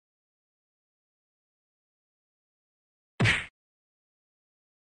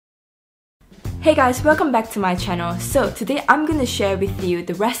Hey guys, welcome back to my channel. So today I'm going to share with you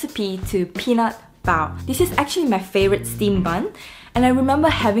the recipe to Peanut Bun. This is actually my favorite steamed bun, and I remember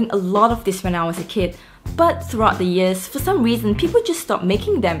having a lot of this when I was a kid. But throughout the years, for some reason, people just stopped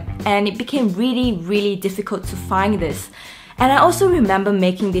making them, and it became really difficult to find this. And I also remember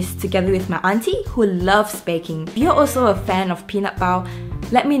making this together with my auntie who loves baking. If you're also a fan of peanut bun,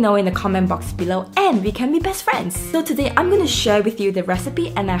 let me know in the comment box below and we can be best friends. So today I'm going to share with you the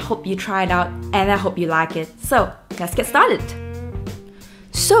recipe and I hope you try it out and I hope you like it. So let's get started.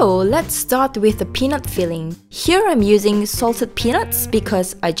 So let's start with the peanut filling. Here I'm using salted peanuts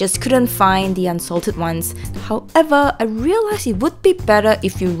because I just couldn't find the unsalted ones. However, I realized it would be better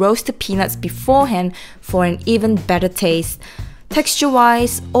if you roast the peanuts beforehand for an even better taste.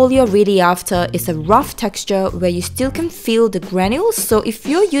 Texture-wise, all you're really after is a rough texture where you still can feel the granules, so if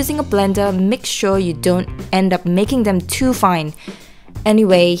you're using a blender, make sure you don't end up making them too fine.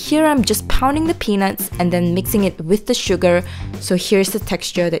 Anyway, here I'm just pounding the peanuts and then mixing it with the sugar, so here's the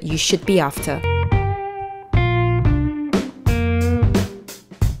texture that you should be after.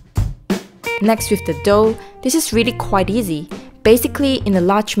 Next with the dough, this is really quite easy. Basically, in a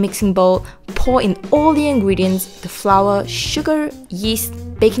large mixing bowl, pour in all the ingredients, the flour, sugar, yeast,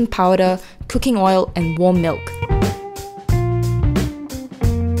 baking powder, cooking oil, and warm milk.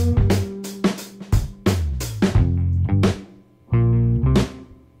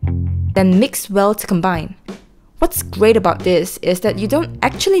 Then mix well to combine. What's great about this is that you don't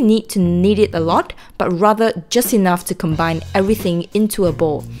actually need to knead it a lot, but rather just enough to combine everything into a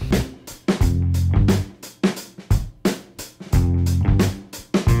bowl.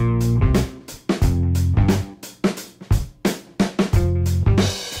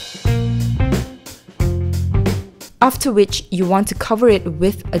 After which, you want to cover it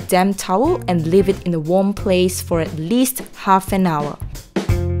with a damp towel and leave it in a warm place for at least half an hour.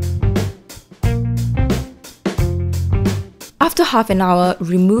 After half an hour,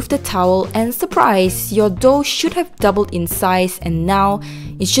 remove the towel and surprise, your dough should have doubled in size and now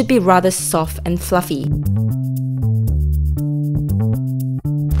it should be rather soft and fluffy.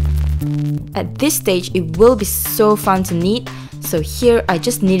 At this stage, it will be so fun to knead. So here I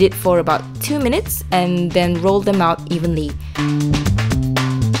just knead it for about 2 minutes and then roll them out evenly.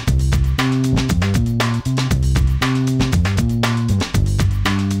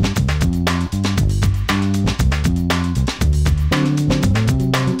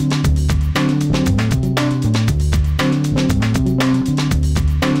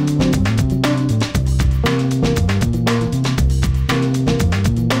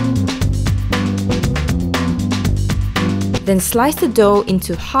 Then slice the dough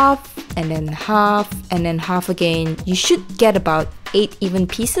into half and then half and then half again. You should get about 8 even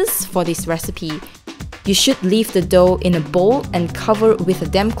pieces for this recipe. You should leave the dough in a bowl and cover with a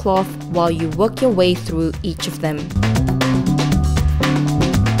damp cloth while you work your way through each of them.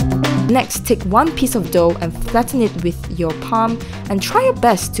 Next, take one piece of dough and flatten it with your palm and try your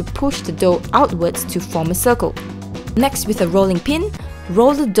best to push the dough outwards to form a circle. Next, with a rolling pin,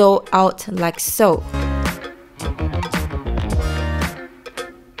 roll the dough out like so.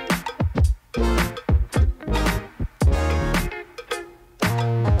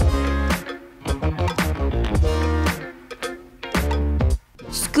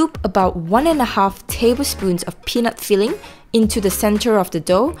 Scoop about 1.5 tablespoons of peanut filling into the center of the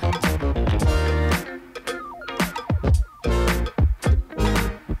dough.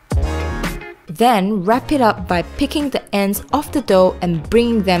 Then wrap it up by picking the ends of the dough and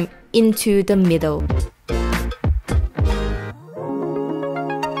bringing them into the middle.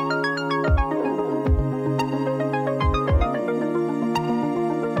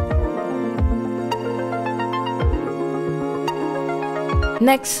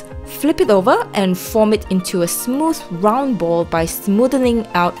 Next, flip it over and form it into a smooth round ball by smoothing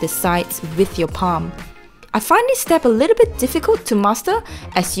out the sides with your palm. I find this step a little bit difficult to master,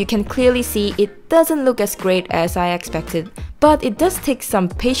 as you can clearly see it doesn't look as great as I expected, but it does take some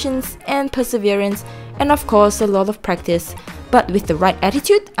patience and perseverance and of course a lot of practice, but with the right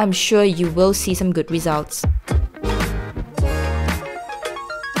attitude, I'm sure you will see some good results.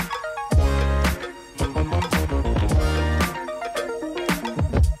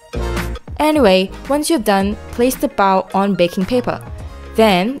 Anyway, once you're done, place the bowl on baking paper.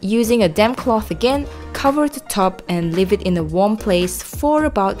 Then, using a damp cloth again, cover the top and leave it in a warm place for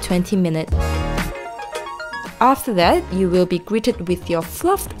about 20 minutes. After that, you will be greeted with your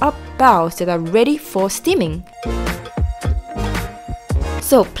fluffed up bowls that are ready for steaming.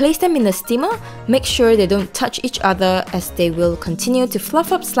 So place them in the steamer, make sure they don't touch each other as they will continue to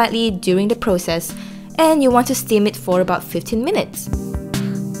fluff up slightly during the process, and you want to steam it for about 15 minutes.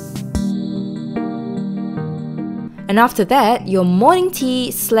 And after that, your morning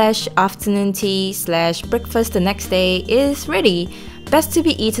tea / afternoon tea / breakfast the next day is ready. Best to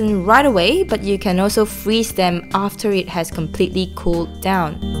be eaten right away, but you can also freeze them after it has completely cooled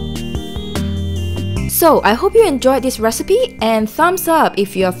down. So I hope you enjoyed this recipe, and thumbs up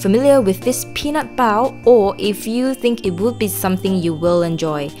if you are familiar with this peanut bao or if you think it would be something you will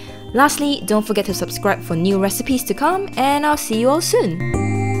enjoy. Lastly, don't forget to subscribe for new recipes to come, and I'll see you all soon.